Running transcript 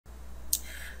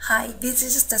Hi, this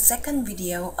is the second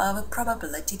video of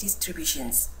probability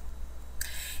distributions.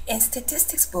 In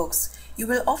statistics books, you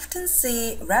will often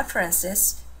see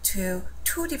references to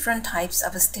two different types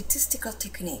of statistical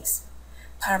techniques,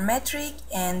 parametric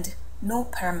and no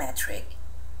parametric.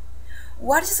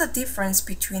 What is the difference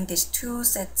between these two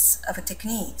sets of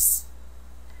techniques?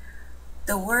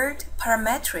 The word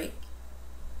parametric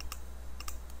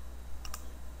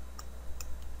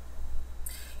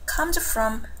comes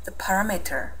from the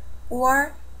parameter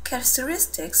or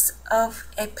characteristics of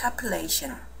a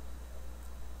population.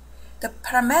 The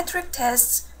parametric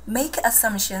tests make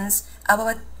assumptions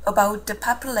about the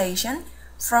population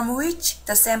from which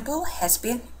the sample has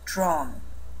been drawn.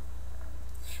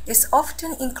 This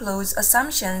often includes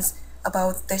assumptions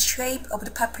about the shape of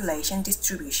the population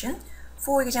distribution,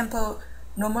 for example,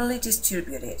 normally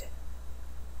distributed.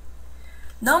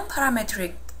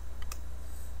 Non-parametric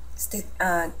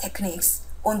techniques,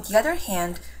 on the other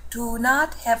hand, do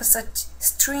not have such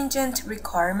stringent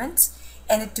requirements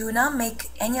and do not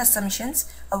make any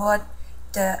assumptions about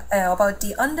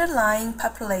the underlying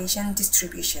population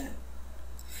distribution.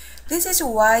 This is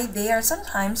why they are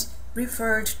sometimes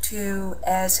referred to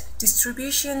as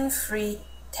distribution-free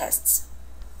tests.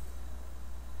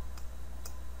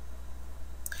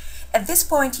 At this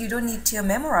point, you don't need to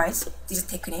memorize these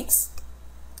techniques.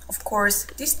 Of course,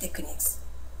 these techniques,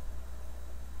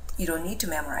 you don't need to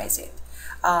memorize it.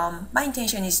 My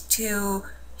intention is to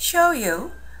show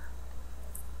you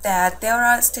that there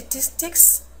are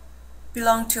statistics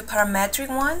belong to parametric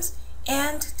ones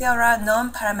and there are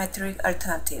non-parametric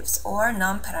alternatives or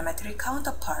non-parametric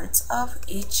counterparts of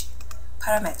each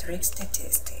parametric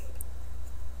statistic.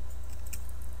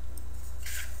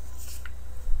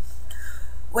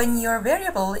 When your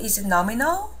variable is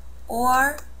nominal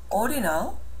or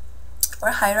ordinal or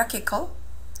hierarchical,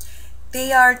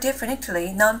 they are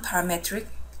definitely non-parametric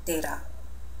data.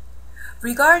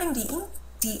 Regarding the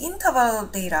interval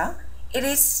data, it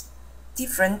has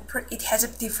different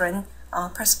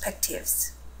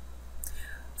perspectives.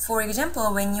 For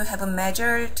example, when you have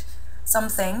measured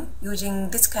something using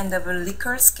this kind of a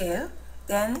Likert scale,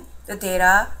 then the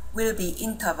data will be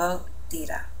interval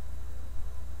data.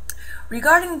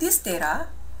 Regarding this data,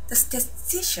 the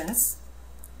statisticians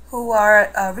who are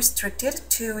restricted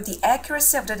to the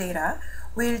accuracy of the data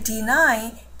will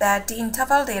deny that the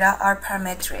interval data are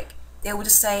parametric. They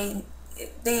would say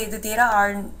the data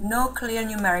are no clear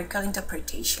numerical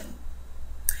interpretation.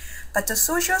 But the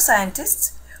social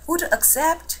scientists would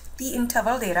accept the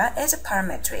interval data as a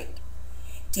parametric.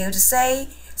 They would say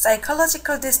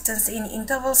psychological distance in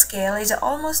interval scale is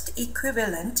almost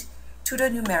equivalent to the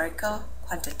numerical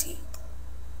quantity.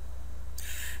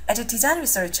 As a design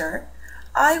researcher,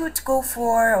 I would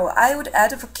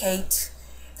advocate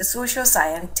the social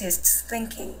scientists'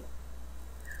 thinking.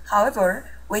 However,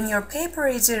 when your paper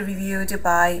is reviewed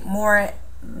by more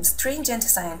stringent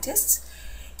scientists,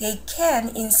 they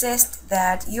can insist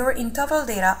that your interval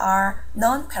data are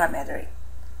non-parametric.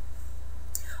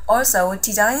 Also,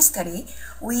 design study,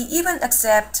 we even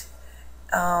accept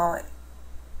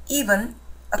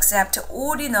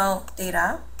ordinal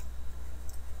data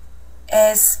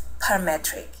as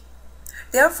parametric.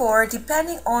 Therefore,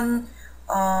 depending on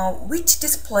which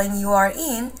discipline you are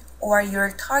in or your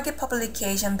target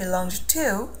publication belongs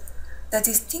to, the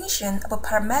distinction of a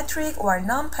parametric or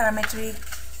non-parametric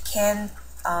can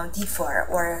differ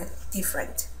or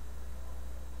different.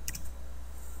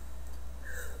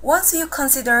 Once you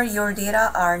consider your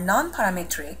data are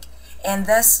non-parametric and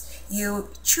thus you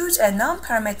choose a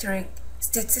non-parametric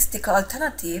statistical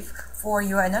alternative for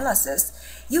your analysis,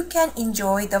 you can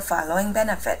enjoy the following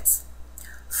benefits.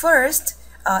 First,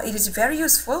 it is very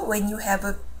useful when you have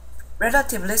a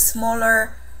relatively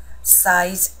smaller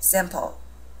size sample,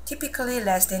 typically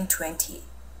less than 20.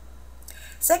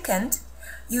 Second,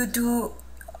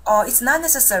 it's not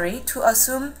necessary to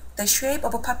assume the shape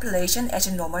of a population as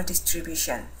a normal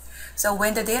distribution. So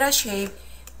when the data shape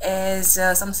is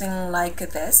something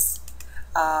like this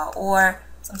or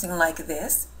something like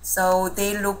this, so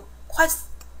they look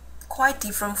quite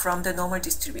different from the normal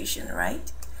distribution,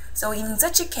 right? So in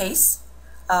such a case,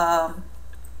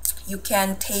 you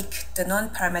can take the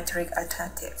non-parametric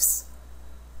alternatives.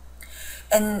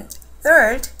 And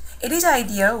third, it is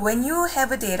ideal when you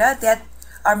have data that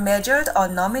are measured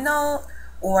on nominal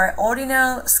or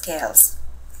ordinal scales,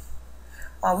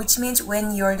 which means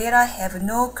when your data have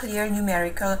no clear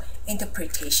numerical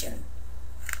interpretation.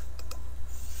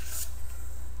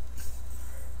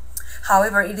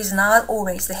 However, it is not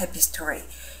always the happy story.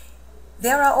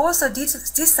 There are also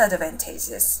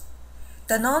disadvantages.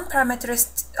 The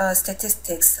non-parametric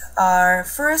statistics are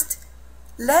first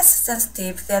less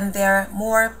sensitive than their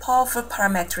more powerful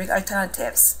parametric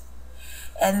alternatives,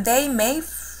 and they may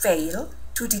fail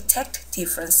to detect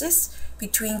differences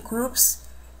between groups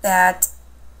that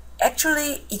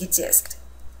actually exist.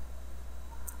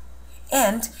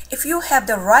 And if you have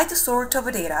the right sort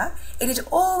of data, it is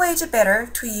always better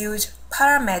to use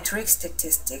parametric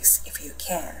statistics if you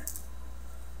can.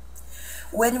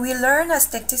 When we learn a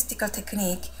statistical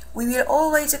technique, we will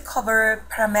always cover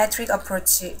parametric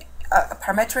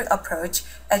approach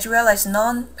as well as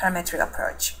non-parametric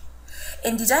approach.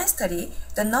 In design study,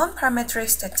 the non-parametric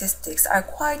statistics are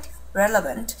quite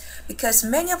relevant because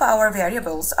many of our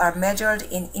variables are measured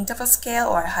in interval scale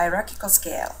or hierarchical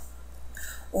scale,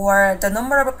 or the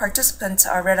number of participants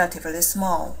are relatively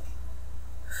small.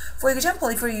 For example,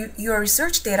 if your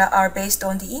research data are based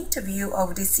on the interview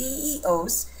of the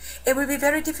CEOs, it will be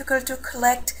very difficult to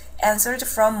collect answers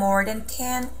from more than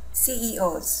 10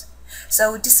 CEOs.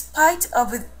 So despite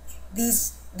of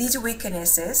these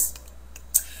weaknesses,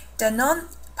 the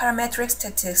non-parametric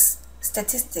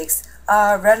statistics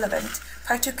are relevant,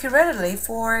 particularly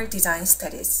for design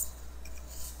studies.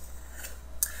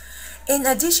 In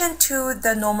addition to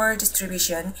the normal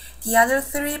distribution, the other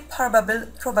three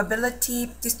probability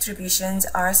distributions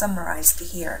are summarized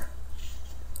here.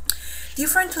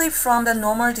 Differently from the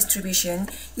normal distribution,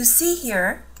 you see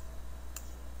here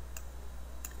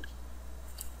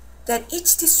that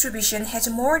each distribution has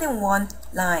more than one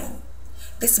line.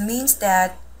 This means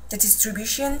that the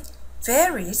distribution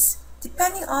varies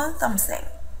depending on something.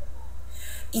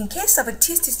 In case of a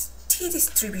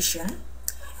t-distribution,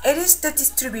 it is the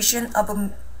distribution of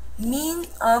a mean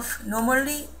of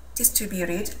normally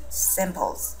distributed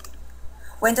samples.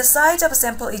 When the size of a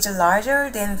sample is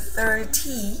larger than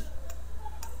 30,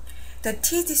 the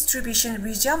t-distribution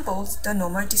resembles the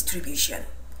normal distribution.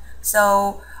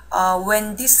 So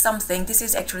when this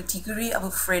is actually degree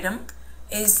of freedom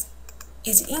is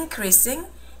increasing,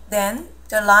 then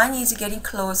the line is getting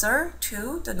closer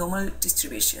to the normal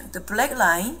distribution. The black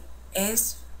line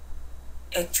is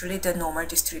actually the normal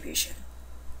distribution.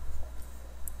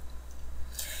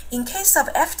 In case of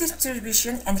F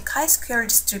distribution and chi-square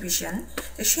distribution,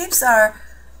 the shapes are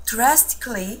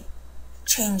drastically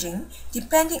changing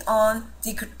depending on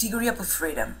the degree of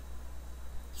freedom.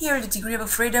 Here the degree of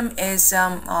freedom is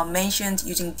mentioned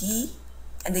using D,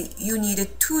 and you need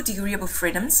 2 degrees of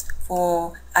freedoms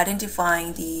for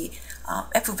identifying the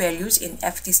F values in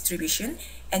F distribution,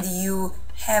 and you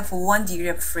have 1 degree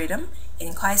of freedom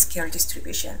in chi-square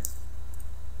distribution.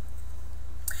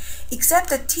 Except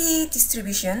the T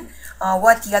distribution,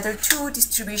 what the other 2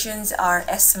 distributions are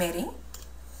estimating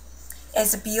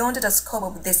is beyond the scope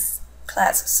of this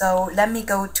class. So let me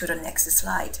go to the next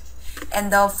slide.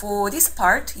 And for this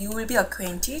part, you will be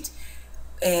acquainted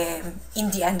in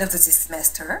the end of the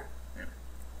semester.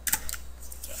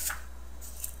 Okay.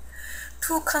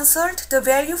 To consult the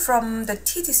value from the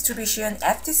T distribution,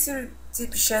 F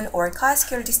distribution, or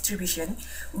chi-square distribution,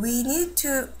 we need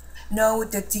to know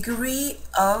the degree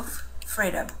of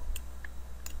freedom.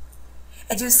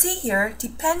 As you see here,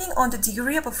 depending on the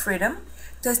degree of freedom,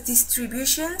 the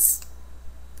distributions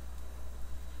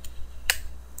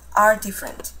are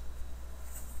different.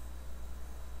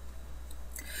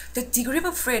 The degree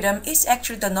of freedom is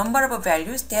actually the number of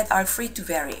values that are free to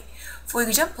vary. For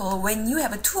example, when you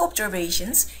have 2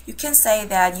 observations, you can say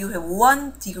that you have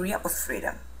 1 degree of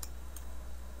freedom.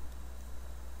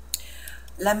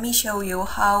 Let me show you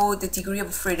how the degree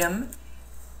of freedom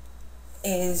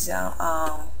is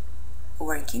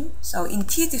working. So in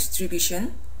T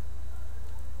distribution,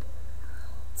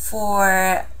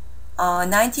 for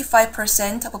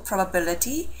 95% of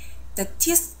probability, the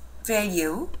T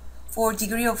value for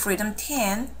degree of freedom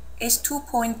 10 is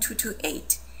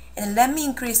 2.228. And let me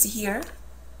increase here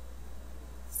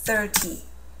 30.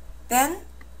 Then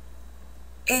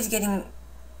it's getting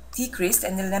decreased,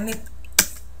 and then let me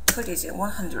put it at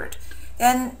 100.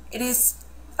 Then it is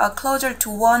closer to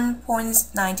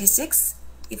 1.96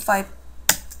 if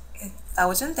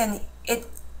 5,000. Then it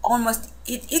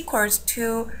equals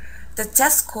to the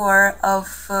z-score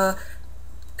of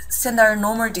standard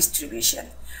normal distribution.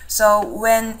 So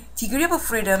when degree of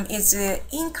freedom is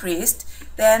increased,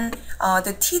 then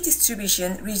the T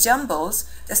distribution resembles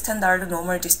the standard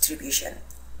normal distribution.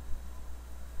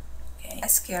 Okay,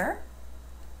 S-square.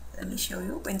 Let me show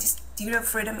you. When this degree of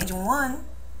freedom is 1,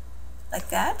 like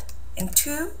that, and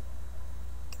 2,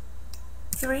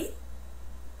 3,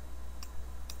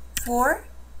 4,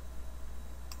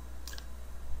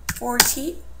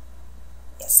 40.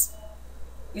 Yes,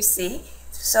 you see.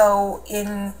 So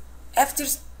in F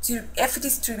F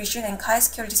distribution and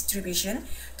chi-square distribution,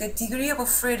 the degree of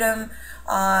freedom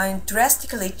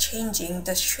drastically changing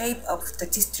the shape of the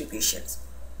distributions.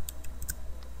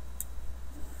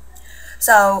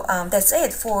 So that's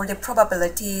it for the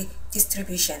probability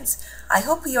distributions. I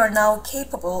hope you are now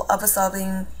capable of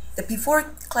solving the before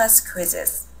class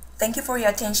quizzes. Thank you for your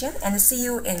attention and see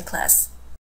you in class.